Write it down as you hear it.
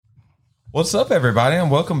What's up, everybody, and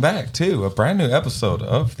welcome back to a brand new episode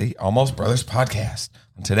of the Almost Brothers podcast.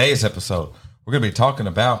 On today's episode, we're going to be talking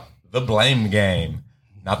about the blame game.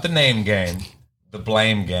 Not the name game, the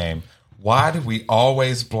blame game. Why do we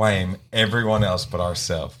always blame everyone else but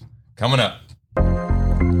ourselves? Coming up.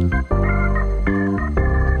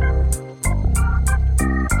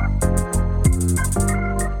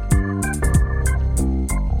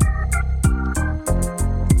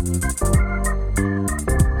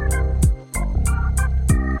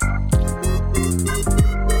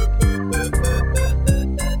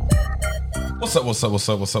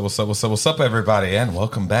 What's up, everybody, and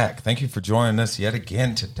welcome back. Thank you for joining us yet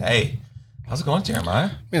again today. How's it going,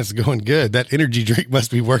 Jeremiah? Man, it's going good. That energy drink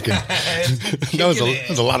must be working. that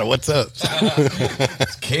was a lot of what's up.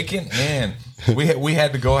 It's kicking in. We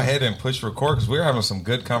had to go ahead and push record because we were having some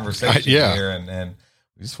good conversation here, and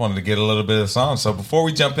we just wanted to get a little bit of this on. So before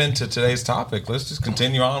we jump into today's topic, let's just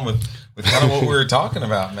continue on with kind of what we were talking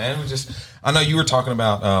about, man. I know you were talking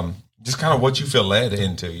about just kind of what you feel led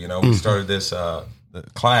into. You know, we started this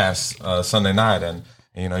class Sunday night, and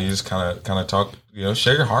you know, you just kind of talk, you know,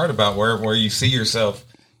 share your heart about where you see yourself,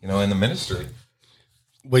 you know, in the ministry.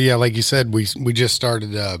 Well, yeah, like you said, we just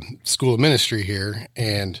started School of Ministry here,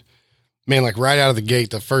 and man, like right out of the gate,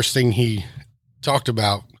 the first thing he talked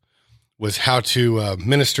about was how to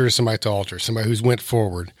minister to somebody at the altar, somebody who's went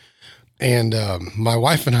forward. And my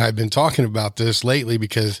wife and I have been talking about this lately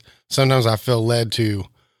because sometimes I feel led to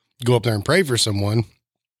go up there and pray for someone,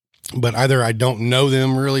 but either I don't know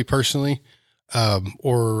them really personally,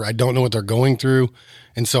 or I don't know what they're going through.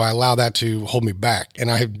 And so I allow that to hold me back.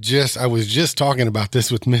 And I was just talking about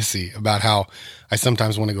this with Missy about how I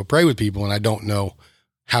sometimes want to go pray with people and I don't know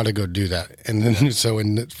how to go do that. And then, so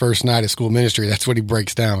in the first night of School Ministry, that's what he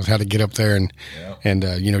breaks down, is how to get up there and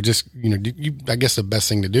I guess the best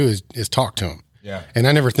thing to do is talk to them. Yeah. And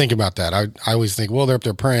I never think about that. I always think, well, they're up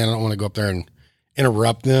there praying. I don't want to go up there and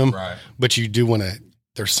interrupt them, right? But you do want to,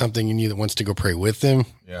 there's something in you that wants to go pray with them.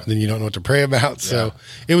 Yeah. Then you don't know what to pray about. So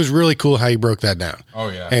it was really cool how you broke that down. Oh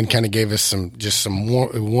yeah. And kind of gave us some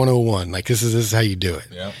 101, like this is how you do it.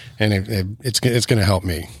 Yeah. And it's going to help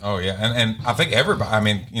me. Oh yeah. And I think everybody, I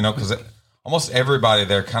mean, you know, cause almost everybody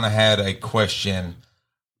there kind of had a question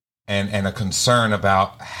and a concern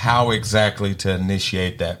about how exactly to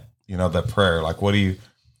initiate that, you know, the prayer. Like, what do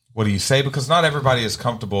you say? Because not everybody is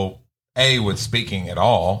comfortable with speaking at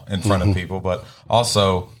all in front of people, but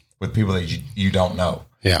also with people that you don't know.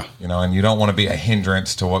 Yeah. You know, and you don't want to be a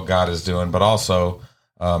hindrance to what God is doing, but also,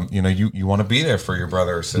 you know, you want to be there for your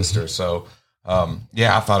brother or sister. So,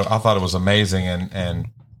 I thought it was amazing. And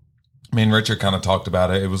me and Richard kind of talked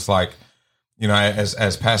about it. It was like, you know,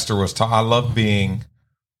 as Pastor was I love being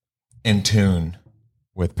in tune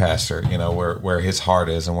with Pastor, you know, where his heart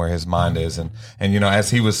is and where his mind is. And, you know,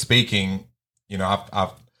 as he was speaking, you know,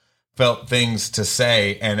 I've felt things to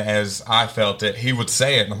say, and as I felt it, he would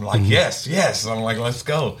say it, and I'm like, yes. And I'm like, let's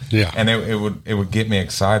go. Yeah. And it would get me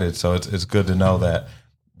excited. So it's good to know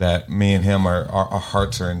that me and him our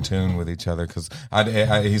hearts are in tune with each other, because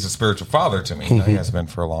he's a spiritual father to me. You know, he has been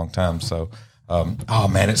for a long time. So, oh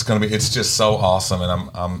man, it's just so awesome,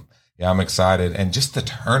 and I'm excited, and just the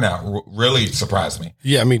turnout really surprised me.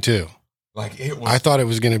 Yeah, me too. Like I thought it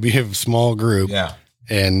was going to be a small group. Yeah.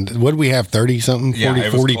 And what did we have, 30 something,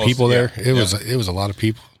 40 people there? It was a lot of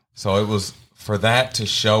people. So it was for that to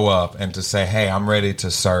show up and to say, hey, I'm ready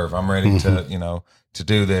to serve. I'm ready to, you know, to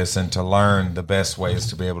do this and to learn the best ways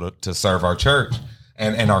to be able to serve our church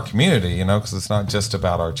and our community, you know, because it's not just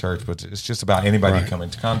about our church, but it's just about anybody you come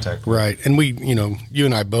into contact with. Right. And we, you know, you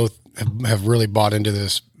and I both have really bought into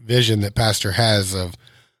this vision that Pastor has of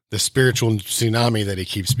the spiritual tsunami that he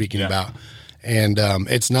keeps speaking about. And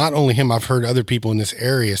it's not only him. I've heard other people in this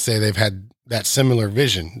area say they've had that similar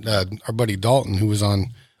vision. Our buddy Dalton, who was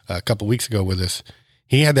on a couple weeks ago with us,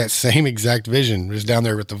 he had that same exact vision. He was down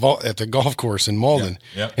there at the golf course in Malden.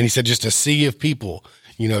 And he said just a sea of people,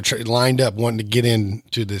 you know, lined up wanting to get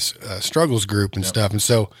into this struggles group and stuff. And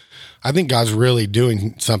so I think God's really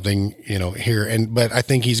doing something, you know, here. But I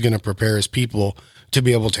think he's going to prepare his people to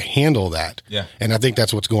be able to handle that. Yeah. And I think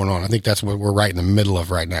that's what's going on. I think that's what we're right in the middle of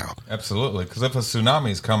right now. Absolutely. Because if a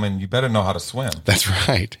tsunami is coming, you better know how to swim. That's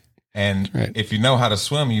right. And if you know how to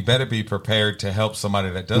swim, you better be prepared to help somebody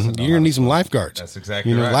that doesn't know. You're going to need some lifeguards. That's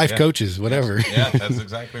exactly right. right. Life coaches, whatever. Yeah, that's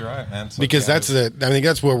exactly right, man. So because I think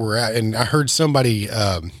that's where we're at. And I heard somebody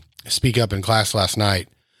speak up in class last night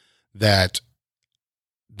that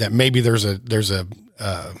maybe there's a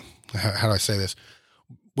how do I say this?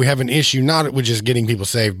 We have an issue not with just getting people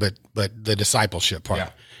saved, but the discipleship part.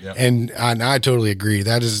 Yeah. And I totally agree.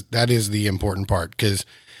 That is the important part, because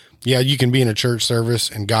Yeah, you can be in a church service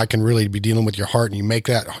and God can really be dealing with your heart, and you make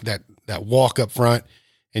that walk up front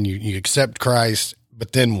and you accept Christ,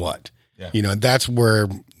 but then what? Yeah. You know, that's where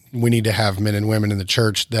we need to have men and women in the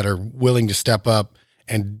church that are willing to step up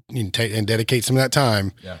and dedicate some of that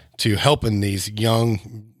time to helping these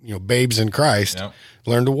young, babes in Christ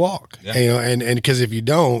learn to walk. Yeah. And because if you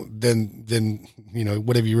don't, then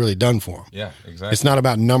what have you really done for them? Yeah, exactly. It's not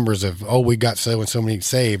about numbers of, we got so and so many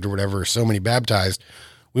saved or whatever, so many baptized.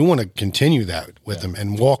 We want to continue that with them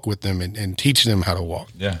and walk with them and teach them how to walk.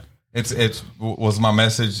 Yeah. It was my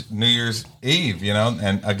message New Year's Eve,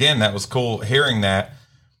 and again, that was cool hearing that.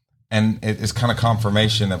 And it's kind of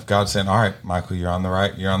confirmation of God saying, all right, Michael, you're on the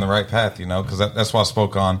right path, because that's why I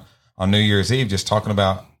spoke on New Year's Eve, just talking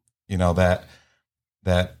about,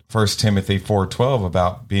 that 1 Timothy 4:12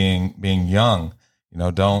 about being young,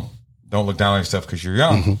 don't look down on yourself because you're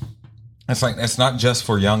young. Mm-hmm. It's like, it's not just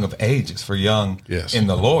for young of age, it's for young in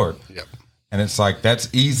the Lord. Yep. And it's like, that's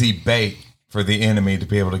easy bait for the enemy to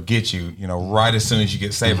be able to get you, right as soon as you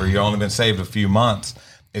get saved, or you've only been saved a few months.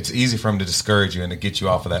 It's easy for him to discourage you and to get you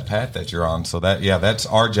off of that path that you're on. So that's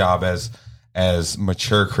our job as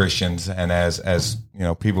mature Christians and as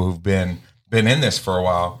people who've been in this for a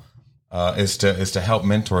while, is to help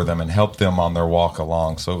mentor them and help them on their walk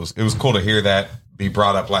along. So it was cool to hear that be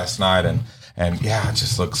brought up last night, and I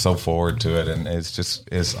just look so forward to it, and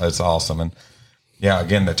it's awesome. And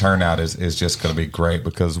again, the turnout is just going to be great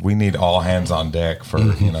because we need all hands on deck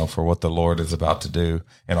for for what the Lord is about to do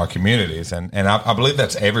in our communities, and I believe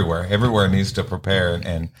that's everywhere. Everywhere needs to prepare,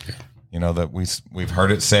 and that we've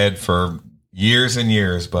heard it said for years and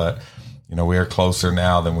years, but we are closer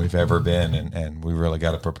now than we've ever been, and we really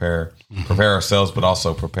got to prepare ourselves, but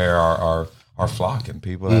also prepare our flock and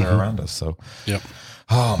people that are around us. So,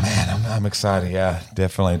 oh man, I'm excited. Yeah,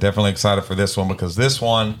 definitely excited for this one, because this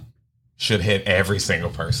one should hit every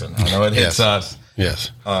single person. I know it hits us.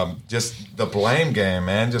 Yes. Just the blame game,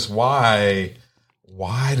 man. Just why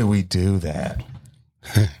do we do that?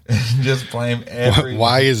 Just blame every.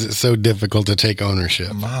 Why is it so difficult to take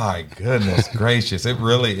ownership? My goodness gracious, it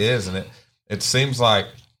really is, and it seems like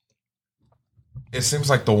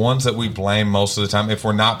the ones that we blame most of the time, if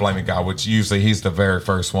we're not blaming God, which usually He's the very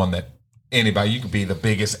first one that anybody. You could be the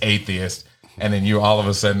biggest atheist, and then you all of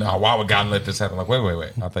a sudden, why would God let this happen? Like,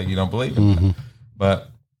 wait, I think you don't believe in that. But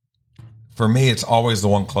for me, it's always the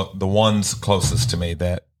ones closest to me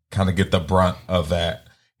that kind of get the brunt of that.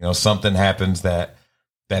 Something happens that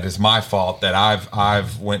is my fault, that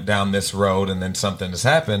I've went down this road, and then something has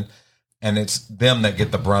happened, and it's them that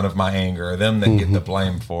get the brunt of my anger, or them that get the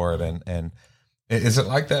blame for it. And is it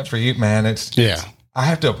like that for you, man? I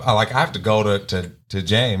have to go to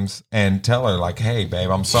James and tell her, like, hey, babe,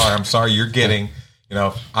 I'm sorry you're getting,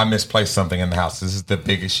 I misplaced something in the house. This is the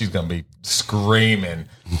biggest. She's going to be screaming.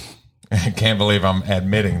 I can't believe I'm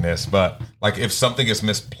admitting this, but like, if something is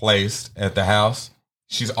misplaced at the house,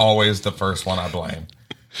 she's always the first one I blame.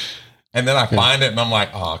 And then I find it and I'm like,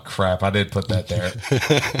 oh crap, I did put that there.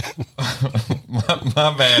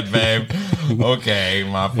 my bad, babe. Okay,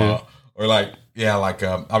 my fault. Or like,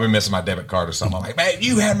 I've been missing my debit card or something. I'm like, babe,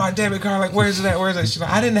 you had my debit card. Like, where's it at? Where's it? She's like,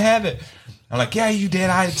 I didn't have it. I'm like, yeah, you did.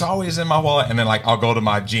 It's always in my wallet. And then like, I'll go to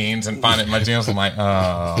my jeans and find it in my jeans. I'm like,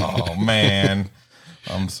 oh man,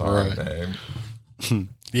 I'm sorry, babe.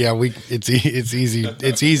 Yeah, it's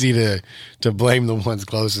easy to blame the ones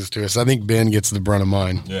closest to us. I think Ben gets the brunt of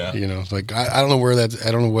mine. Yeah, like I don't know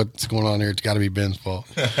I don't know what's going on here. It's got to be Ben's fault.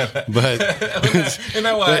 But you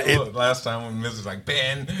know what? Last time when Mrs. like,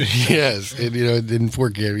 Ben, yes, it didn't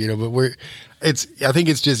work here. But I think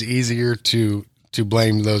it's just easier to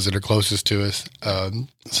blame those that are closest to us.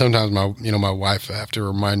 Sometimes my wife have to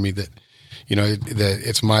remind me that that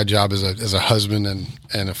it's my job as a husband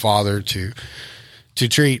and a father to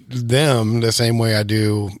treat them the same way I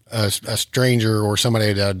do a stranger or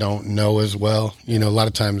somebody that I don't know as well. A lot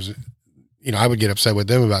of times, I would get upset with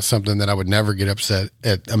them about something that I would never get upset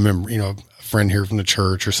at a member, a friend here from the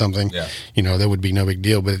church or something. Yeah. That would be no big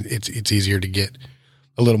deal, but it's easier to get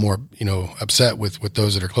a little more, upset with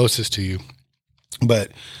those that are closest to you.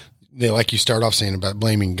 But like you start off saying about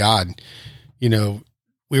blaming God,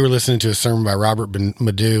 we were listening to a sermon by Robert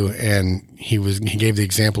Madu, and he gave the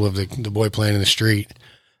example of the boy playing in the street,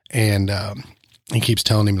 and he keeps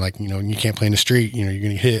telling him, like, you can't play in the street, you're going to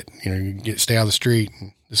get hit, stay out of the street.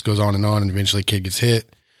 And this goes on, and eventually kid gets hit,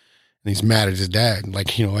 and he's mad at his dad. Like,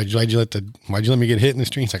 why'd you let me get hit in the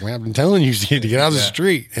street? He's like, man, I've been telling you to get out of the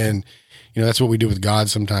street. And, that's what we do with God.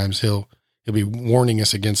 Sometimes he'll be warning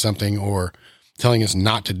us against something or telling us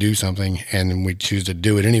not to do something, and we choose to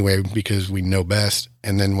do it anyway because we know best.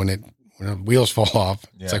 And then when wheels fall off.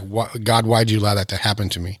 Yeah. It's like, God, why'd you allow that to happen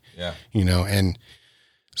to me? Yeah. And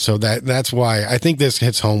so that's why I think this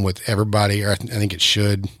hits home with everybody, or I think it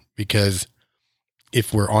should, because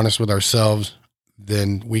if we're honest with ourselves,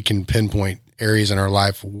 then we can pinpoint areas in our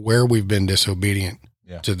life where we've been disobedient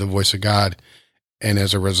to the voice of God. And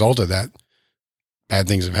as a result of that, bad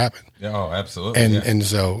things have happened. Yeah, oh, absolutely. And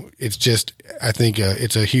so it's just, I think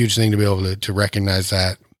it's a huge thing to be able to recognize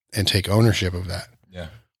that and take ownership of that.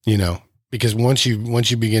 Yeah. Because once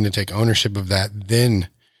you begin to take ownership of that, then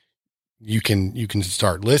you can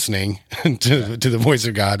start listening to the voice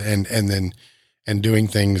of God and doing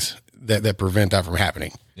things that prevent that from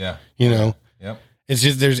happening. Yeah. Yep. It's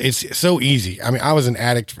just, it's so easy. I mean, I was an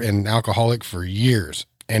addict and alcoholic for years,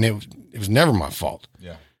 and it was never my fault.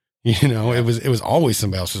 Yeah. It was always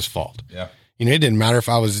somebody else's fault. Yeah. It didn't matter if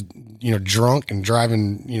I was, drunk and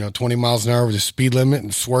driving, 20 miles an hour with the speed limit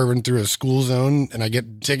and swerving through a school zone, and I get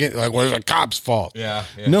a ticket, like, well, it's the cop's fault. Yeah.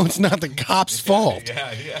 No, it's not the cop's fault.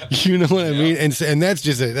 Yeah. You know what I mean? And that's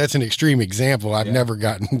just that's an extreme example. I've never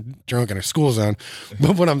gotten drunk in a school zone,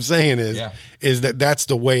 but what I'm saying is that's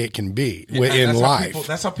the way it can be in life.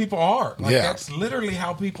 That's how people are. Like, that's literally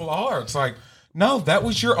how people are. It's like, no, that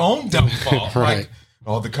was your own dumb fault. Right. Like,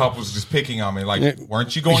 oh, the cop was just picking on me. Like,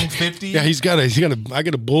 weren't you going 50? Yeah, I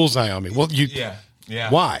got a bullseye on me. Well,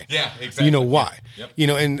 why? Yeah, exactly. Why? Yep.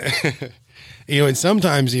 And and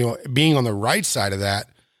sometimes, being on the right side of that,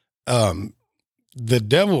 the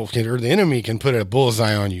devil or the enemy can put a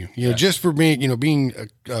bullseye on you, just for being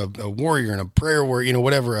a warrior and a prayer warrior,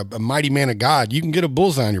 whatever, a mighty man of God, you can get a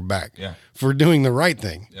bullseye on your back for doing the right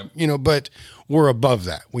thing, but we're above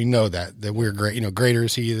that. We know that we're great, greater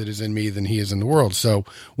is he that is in me than he is in the world. So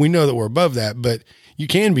we know that we're above that, but you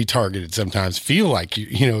can be targeted sometimes, feel like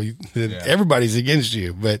everybody's against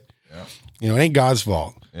you, but it ain't God's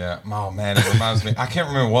fault. Yeah. Oh man, it reminds me. I can't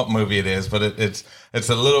remember what movie it is, but it's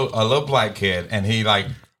a little black kid, and he like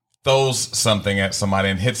throws something at somebody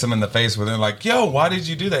and hits him in the face with it. Like, yo, why did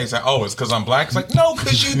you do that? He's like, oh, it's because I'm black. It's like, no,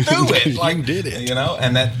 because you threw it. Like, you did it.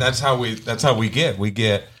 And that's how we get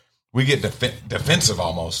defensive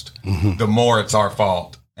almost. Mm-hmm. The more it's our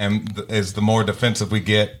fault, and is the more defensive we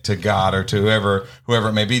get to God or to whoever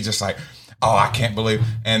it may be. Just like, oh, I can't believe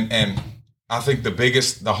and. I think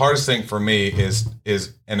the hardest thing for me is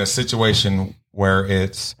in a situation where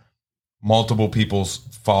it's multiple people's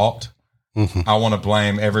fault. Mm-hmm. I want to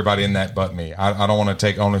blame everybody in that but me. I don't want to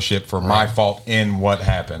take ownership for my fault in what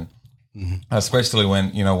happened. Mm-hmm. Especially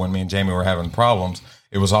when me and Jamie were having problems,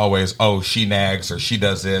 it was always, oh, she nags, or she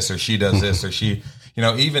does this, or she does this, or she,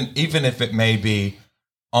 even if it may be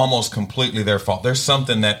almost completely their fault, there's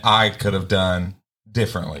something that I could have done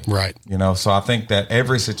differently. Right. So I think that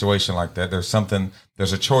every situation like that,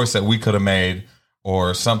 there's a choice that we could have made,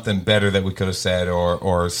 or something better that we could have said,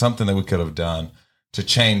 or something that we could have done to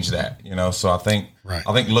change that, So I think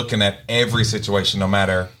looking at every situation, no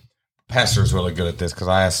matter, Pastor's really good at this, because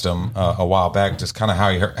I asked him a while back just kind of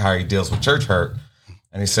how he deals with church hurt.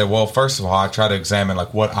 And he said, well, first of all, I try to examine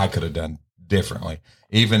like what I could have done differently.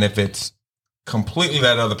 Even if it's completely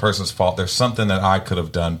that other person's fault, there's something that I could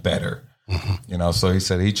have done better. Mm-hmm. So he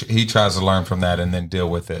said he tries to learn from that and then deal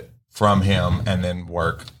with it from him, and then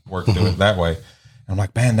work through it that way. And I'm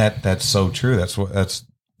like, man, that's so true.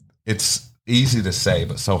 It's easy to say,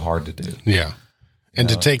 but so hard to do. Yeah. And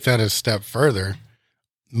to take that a step further,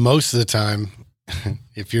 most of the time,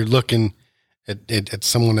 if you're looking at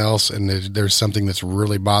someone else and there's something that's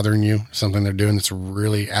really bothering you, something they're doing that's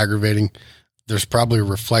really aggravating, there's probably a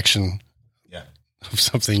reflection of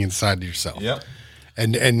something inside yourself. Yep.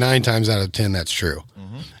 And 9 times out of 10, that's true.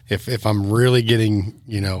 Mm-hmm. If I'm really getting,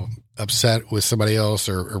 upset with somebody else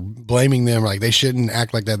or blaming them, like they shouldn't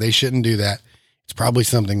act like that, they shouldn't do that, it's probably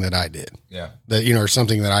something that I did. Yeah. That, or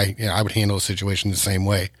something that I would handle a situation the same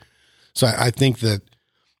way. So I think that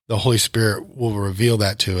the Holy Spirit will reveal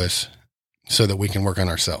that to us so that we can work on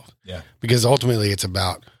ourselves. Yeah. Because ultimately it's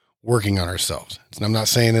about working on ourselves. And I'm not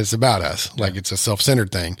saying it's about us, like it's a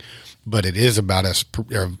self-centered thing, but it is about us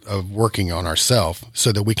of working on ourselves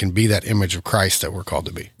so that we can be that image of Christ that we're called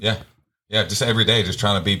to be. Yeah. Yeah. Just every day, just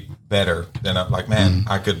trying to be better. Then I'm like, man,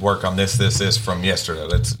 I could work on this from yesterday.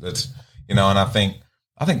 Let's, and I think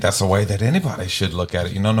that's the way that anybody should look at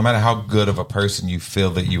it. No matter how good of a person you feel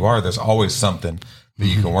that you are, there's always something that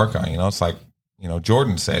you can work on. It's like,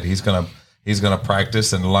 Jordan said, he's going to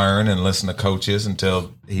practice and learn and listen to coaches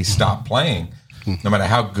until he stopped playing. No matter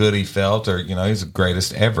how good he felt, or, he's the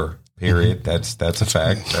greatest ever. Period. That's a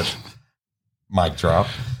fact. That's mic drop.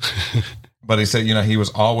 But he said, he was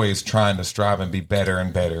always trying to strive and be better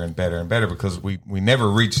and better and better and better, because we never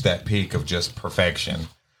reached that peak of just perfection.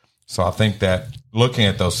 So I think that looking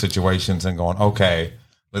at those situations and going, okay,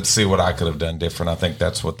 let's see what I could have done different. I think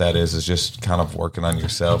that's what that is just kind of working on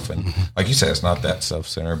yourself. And like you said, it's not that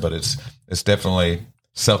self-centered, but it's definitely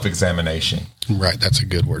self-examination. Right. That's a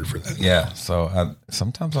good word for that. Yeah. So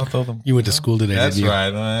sometimes I'll throw them. You went to school today, That's didn't you? right.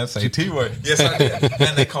 That's SAT work. Yes, I did.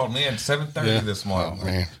 And they called me at 7:30 this morning. Oh,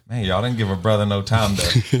 man. Man, y'all didn't give a brother no time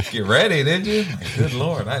to get ready, did you? Like, good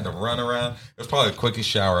Lord. I had to run around. It was probably the quickest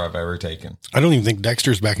shower I've ever taken. I don't even think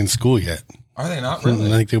Dexter's back in school yet. Are they not I really?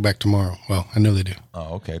 think they go back tomorrow. Well, I know they do.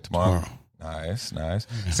 Oh, okay. Tomorrow. Nice.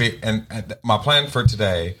 See, and my plan for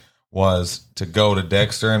today was to go to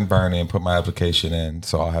Dexter and Bernie and put my application in.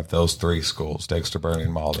 So I'll have those 3 schools, Dexter, Bernie,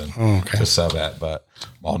 and Malden, to sub at. But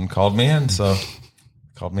Malden called me in, so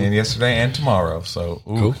called me in yesterday and tomorrow. So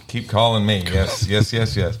Cool. Keep calling me. Yes.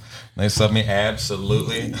 And they sub me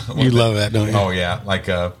absolutely. You love that, don't you? Oh, yeah. Like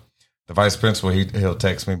the vice principal, he'll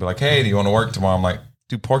text me and be like, hey, do you want to work tomorrow? I'm like,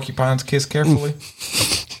 do porcupines kiss carefully?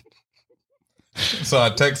 So I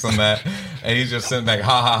text him that, and he's just sitting back,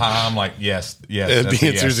 ha, ha, ha. I'm like, yes. The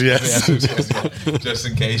answer's yes. The answer's yes. Just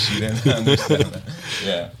in case you didn't understand that.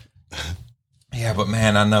 Yeah. Yeah, but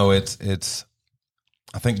man, I know I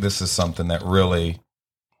think this is something that really,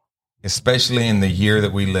 especially in the year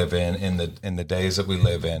that we live in the days that we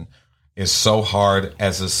live in, is so hard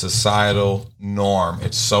as a societal norm.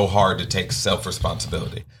 It's so hard to take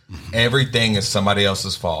self-responsibility. Everything is somebody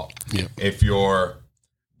else's fault. Yep. If you're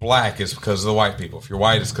Black, it's because of the white people. If you're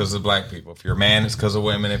white, it's because of the black people. If you're a man, it's because of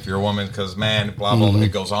women. If you're a woman, it's because of man, blah, blah, blah.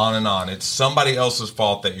 It goes on and on. It's somebody else's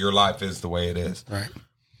fault that your life is the way it is. Right.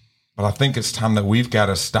 But I think it's time that we've got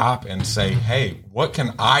to stop and say, hey, what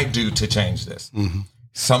can I do to change this?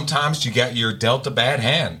 Sometimes you're dealt a bad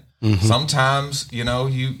hand. Sometimes,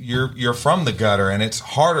 you're from the gutter and it's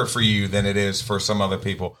harder for you than it is for some other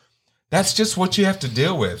people. That's just what you have to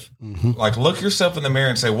deal with. Like, look yourself in the mirror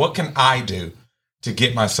and say, what can I do to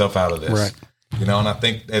get myself out of this? Right. And I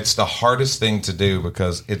think it's the hardest thing to do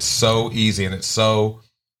because it's so easy and it's so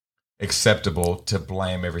acceptable to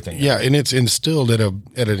blame everything. Yeah, and it's instilled at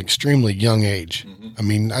an extremely young age. I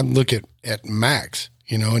mean, I look at Max,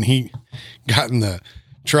 and he got in the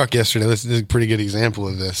truck yesterday. This is a pretty good example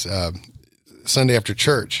of this. Sunday after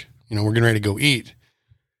church, we're getting ready to go eat.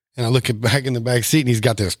 And I look back in the back seat and he's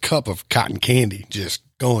got this cup of cotton candy just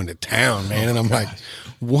going to town, man. And I'm like,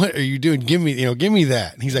 what are you doing? Give me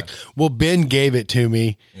that. And he's like, well, Ben gave it to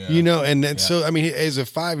me, and then, so, I mean, as a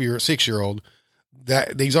 6-year-old,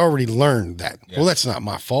 that he's already learned that. Yeah. Well, that's not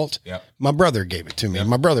my fault. Yeah. My brother gave it to me. Yeah.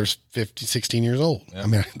 My brother's 16 years old. Yeah. I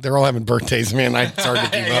mean, they're all having birthdays, man. It's hard to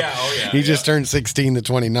keep up. He just turned 16 the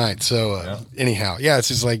 29th. So anyhow, it's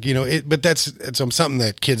just like, but it's something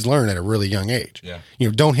that kids learn at a really young age. Yeah.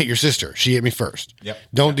 Don't hit your sister. She hit me first. Yep.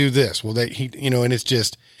 Don't do this. Well, and it's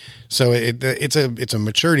just, so it's a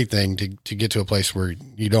maturity thing to get to a place where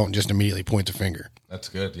you don't just immediately point the finger. That's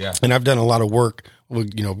good. Yeah. And I've done a lot of work. Well,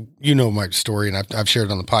 my story, and I've shared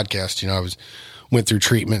it on the podcast. I went through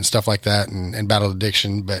treatment and stuff like that, and battled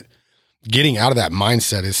addiction. But getting out of that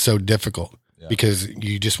mindset is so difficult because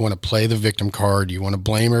you just want to play the victim card. You want to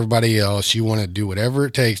blame everybody else. You want to do whatever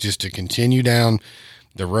it takes just to continue down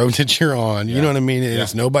the road that you're on. You know what I mean? And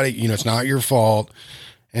it's nobody. It's not your fault.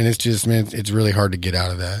 And it's just, man, it's really hard to get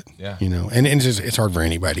out of that. Yeah. And it's hard for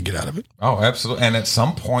anybody to get out of it. Oh, absolutely. And at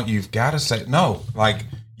some point, you've got to say no. Like,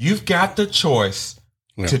 you've got the choice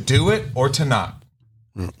to do it or to not.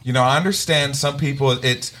 I understand some people,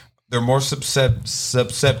 they're more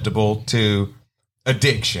susceptible to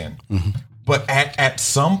addiction. But at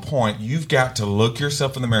some point, you've got to look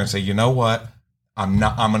yourself in the mirror and say, you know what? I'm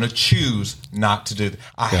going to choose not to do that.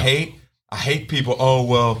 I hate people. Oh,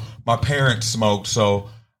 well, my parents smoked, so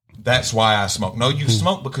that's why I smoke. No, you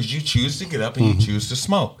smoke because you choose to get up and you choose to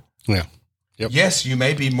smoke. Yeah. Yep. Yes, you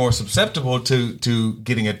may be more susceptible to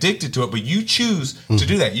getting addicted to it, but you choose to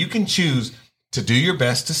do that. You can choose to do your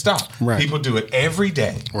best to stop. Right. People do it every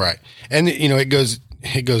day. Right. And, it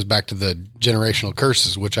goes back to the generational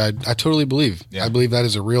curses, which I totally believe. Yeah. I believe that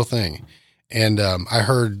is a real thing. And I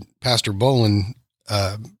heard Pastor Bolin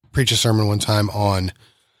preach a sermon one time on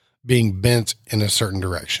being bent in a certain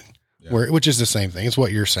direction, which is the same thing. It's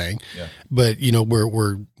what you're saying. Yeah. But,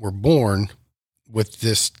 we're born with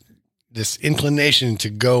this inclination to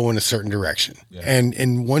go in a certain direction. Yeah.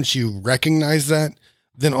 And once you recognize that,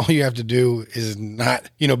 then all you have to do is not,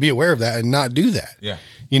 be aware of that and not do that. Yeah.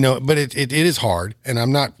 But it is hard, and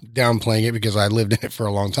I'm not downplaying it because I lived in it for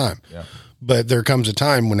a long time. Yeah. But there comes a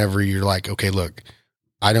time whenever you're like, okay, look,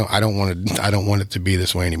 I don't want it to be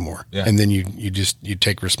this way anymore. Yeah. And then you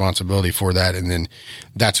take responsibility for that. And then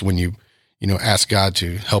that's when you ask God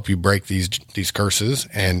to help you break these curses,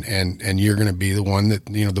 and you're going to be the one that,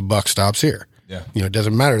 the buck stops here. Yeah. It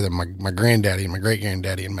doesn't matter that my granddaddy and my great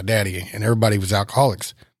granddaddy and my daddy and everybody was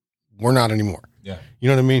alcoholics. We're not anymore. Yeah. You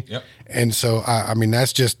know what I mean? Yep. And so,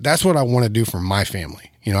 that's what I want to do for my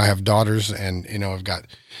family. I have daughters, and, I've got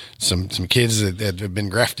some kids that have been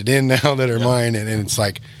grafted in now that are mine. And it's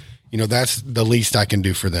like, that's the least I can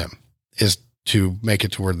do for them, is to make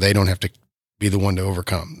it to where they don't have to be the one to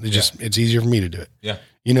overcome. It's easier for me to do it. Yeah.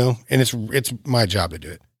 And it's my job to do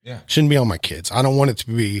it. Yeah. Shouldn't be on my kids. I don't want it to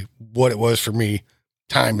be what it was for me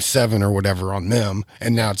times 7 or whatever on them.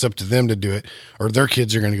 And now it's up to them to do it, or their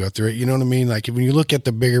kids are going to go through it. You know what I mean? Like, when you look at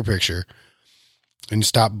the bigger picture and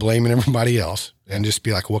stop blaming everybody else and just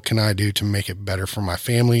be like, what can I do to make it better for my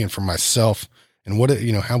family and for myself? And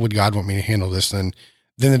how would God want me to handle this? Then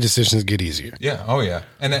the decisions get easier. Yeah. Oh yeah.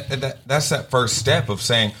 And that's that first step of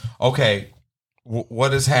saying, okay,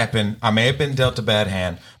 what has happened? I may have been dealt a bad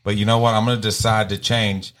hand, but you know what? I'm going to decide to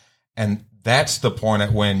change. And that's the point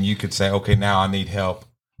at when you could say, okay, now I need help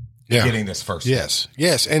getting this first step.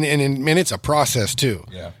 Yes. And it's a process too.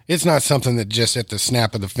 Yeah. It's not something that just at the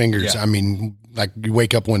snap of the fingers. Yeah. I mean, like, you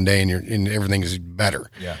wake up one day and everything is better.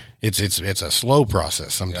 Yeah. It's a slow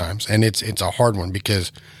process sometimes. Yeah. And it's a hard one,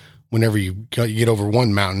 because whenever you get over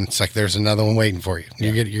one mountain, it's like there's another one waiting for you.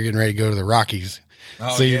 Yeah. You're getting ready to go to the Rockies.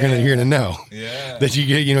 Oh, so you're gonna know that you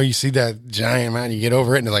get, you see that giant mountain, you get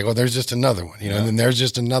over it, and it's like, well, there's just another one, and then there's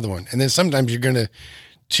just another one, and then sometimes you're gonna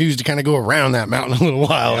choose to kind of go around that mountain a little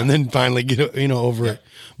while, and then finally get over it.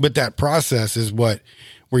 But that process is where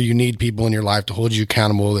you need people in your life to hold you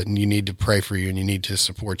accountable, and you need to pray for you, and you need to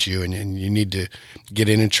support you, and you need to get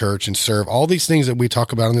in church and serve. All these things that we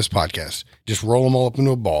talk about on this podcast, just roll them all up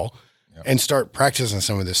into a ball. And start practicing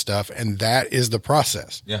some of this stuff. And that is the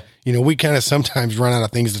process. Yeah. We kind of sometimes run out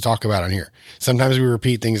of things to talk about on here. Sometimes we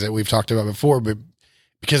repeat things that we've talked about before, but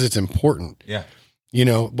because it's important. Yeah.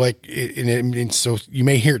 And so you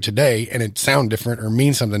may hear it today and it sound different or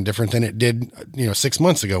mean something different than it did, 6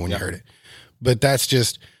 months ago when you heard it. But that's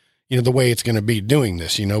just, the way it's going to be doing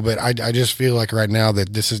this, but I just feel like right now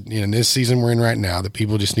that this is, this season we're in right now, that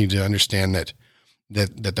people just need to understand that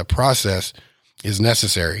the process is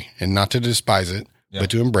necessary, and not to despise it, but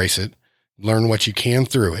to embrace it, learn what you can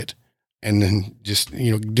through it, and then just,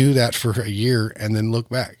 do that for a year and then look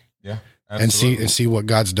back. Yeah. Absolutely. And see what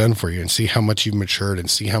God's done for you, and see how much you've matured, and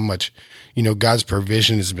see how much, God's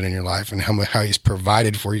provision has been in your life, and how he's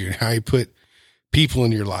provided for you, and how he put people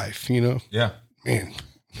in your life, Yeah. Man.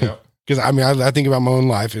 Yeah. Cause I think about my own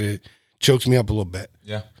life, and it chokes me up a little bit.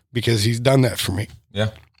 Yeah. Because he's done that for me. Yeah.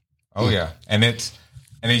 Oh yeah.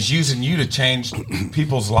 And he's using you to change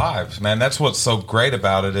people's lives, man. That's what's so great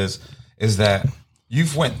about it is that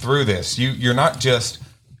you've went through this. You're not just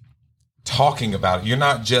talking about it. You're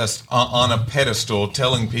not just on a pedestal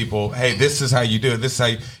telling people, hey, this is how you do it. This is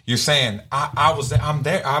how you're saying, I was there. I'm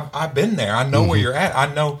there. I've been there. I know where you're at.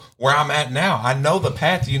 I know where I'm at now. I know the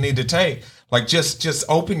path you need to take. Like, just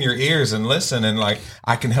open your ears and listen, and like,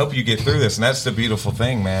 I can help you get through this. And that's the beautiful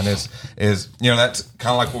thing, man, is, that's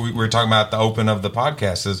kind of like what we were talking about at the open of the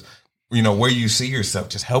podcast is, where you see yourself,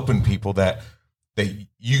 just helping people that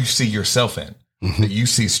you see yourself in, that you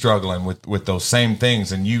see struggling with those same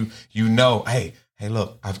things. And hey,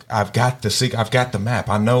 look, I've got the secret. I've got the map.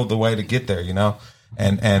 I know the way to get there,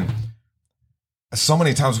 and so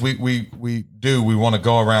many times we want to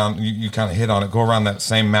go around, you kind of hit on it, go around that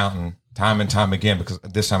same mountain time and time again, because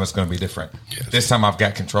this time it's going to be different. Yes. This time I've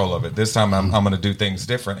got control of it. This time I'm going to do things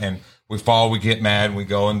different. And we fall, we get mad, and we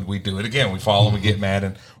go and we do it again. We fall and we get mad.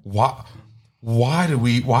 And why do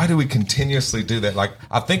we continuously do that? Like,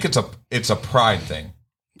 I think it's a pride thing.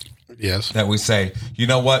 Yes. That we say, you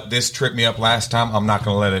know what, this tripped me up last time, I'm not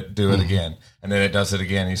going to let it do it again. And then it does it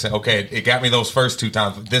again. And you say, okay, it got me those first 2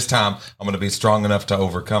 times, but this time I'm going to be strong enough to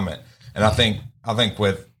overcome it. And I think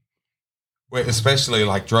with especially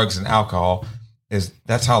like drugs and alcohol,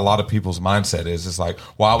 that's how a lot of people's mindset is. It's like,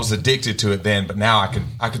 well, I was addicted to it then, but now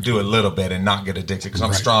I could do a little bit and not get addicted because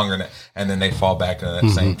I'm stronger in it. And then they fall back into that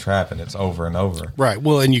same trap, and it's over and over. Right.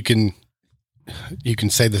 Well, and you can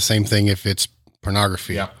say the same thing if it's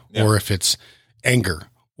pornography, or if it's anger,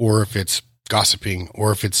 or if it's gossiping,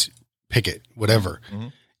 or if it's picket, whatever. Mm-hmm.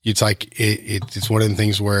 It's like it's one of the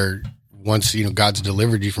things where once God's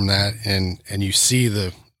delivered you from that, and you see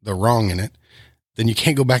the wrong in it, then you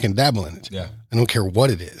can't go back and dabble in it. Yeah. I don't care what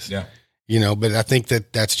it is. Yeah. But I think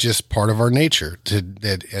that's just part of our nature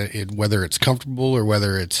whether it's comfortable or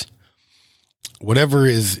whether it's whatever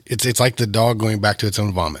it's like the dog going back to its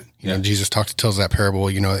own vomit. You know, Jesus tells that parable,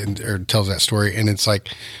 or tells that story. And it's like,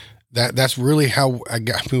 that's really how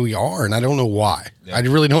who we are. And I don't know why. Yeah. I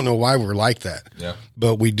really don't know why we're like that. Yeah.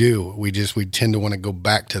 But we do. We tend to want to go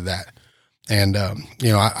back to that. And,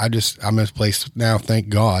 you know, I'm in a place now, thank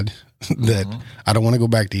God, that I don't want to go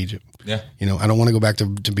back to Egypt. Yeah. You know, I don't want to go back to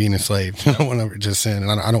being a slave. I don't want to just sin.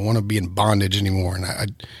 And I don't want to be in bondage anymore.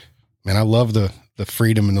 And I love the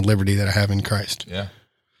freedom and the liberty that I have in Christ. Yeah.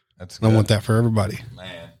 That's good. I want that for everybody.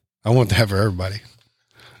 Man. I want that for everybody.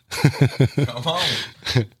 Come on.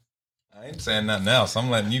 I ain't saying nothing else.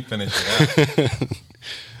 I'm letting you finish it out.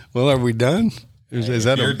 Well, are we done? Is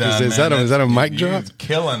that a mic drop? You're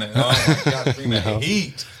killing it. Oh my God, bring the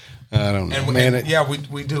heat. I don't know. And we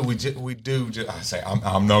do. I say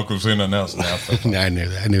I'm not going to say nothing else now. So. I knew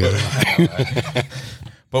that.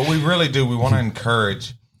 But we really do. We want to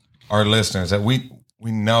encourage our listeners that we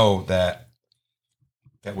know that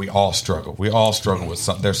we all struggle. We all struggle with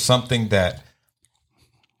something. There's something that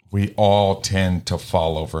we all tend to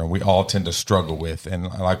fall over and we all tend to struggle with. And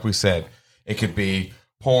like we said, it could be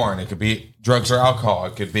porn, it could be drugs or alcohol,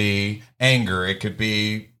 it could be anger, it could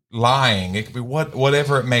be lying, it could be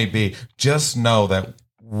whatever it may be. Just know that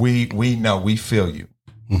we know, we feel you.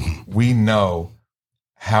 We know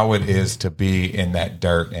how it is to be in that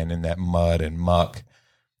dirt and in that mud and muck.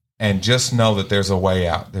 And just know that there's a way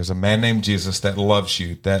out. There's a man named Jesus that loves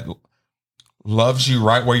you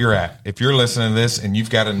right where you're at. If you're listening to this and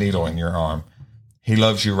you've got a needle in your arm, he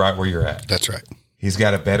loves you right where you're at. That's right. He's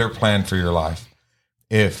got a better plan for your life.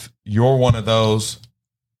 If you're one of those,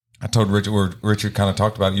 I told Richard kind of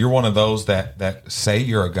talked about it, you're one of those that say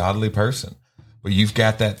you're a godly person, but you've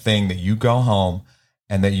got that thing that you go home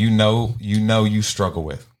and that you know you struggle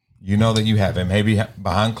with. You know that you have it. Maybe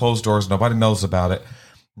behind closed doors, nobody knows about it.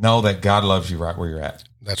 Know that God loves you right where you're at.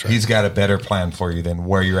 That's right. He's got a better plan for you than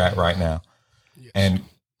where you're at right now. Yes. And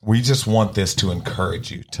we just want this to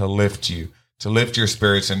encourage you, to lift your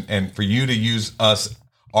spirits, and for you to use us,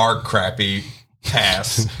 our crappy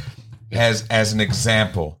past, as an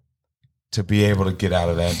example to be able to get out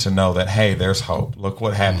of that and to know that, hey, there's hope. Look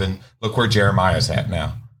what happened. Look where Jeremiah's at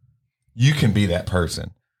now. You can be that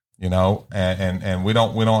person, you know, and we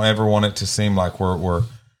don't ever want it to seem like we're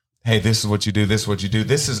hey, this is what you do. This is what you do.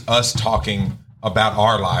 This is us talking about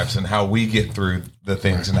our lives and how we get through the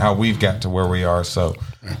things and how we've got to where we are. So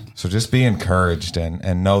just be encouraged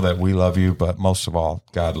and know that we love you, but most of all,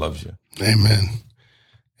 God loves you. Amen.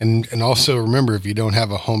 And also remember, if you don't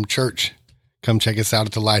have a home church, come check us out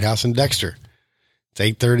at the Lighthouse in Dexter. It's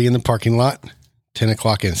 8:30 in the parking lot, 10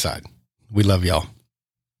 o'clock inside. We love y'all.